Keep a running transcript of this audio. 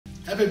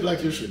Happy Black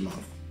History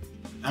Month.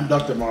 I'm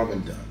Dr.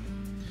 Marvin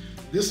Dunn.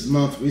 This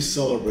month we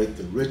celebrate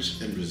the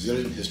rich and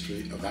resilient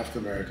history of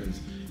African Americans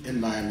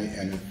in Miami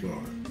and in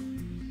Florida.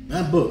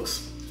 My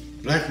books,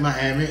 Black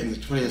Miami in the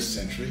 20th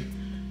Century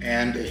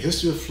and A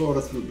History of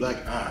Florida Through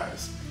Black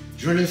Eyes,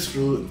 journeys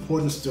through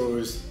important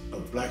stories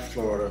of Black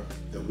Florida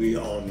that we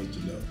all need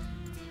to know.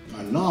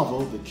 My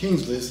novel, The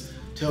Kingsleys,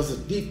 tells a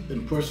deep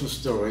and personal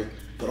story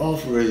that all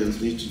Floridians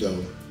need to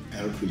know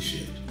and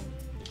appreciate.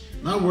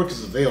 My work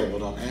is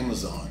available on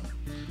Amazon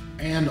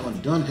and on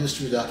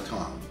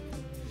donehistory.com.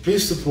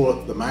 Please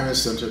support the Miami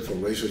Center for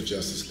Racial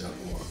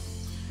Justice.org.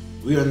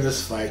 We are in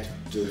this fight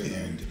to the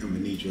end and we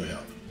need your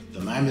help.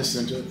 The Miami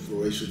Center for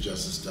Racial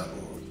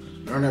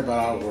Justice.org. Learn about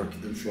our work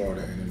in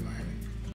Florida and in Miami.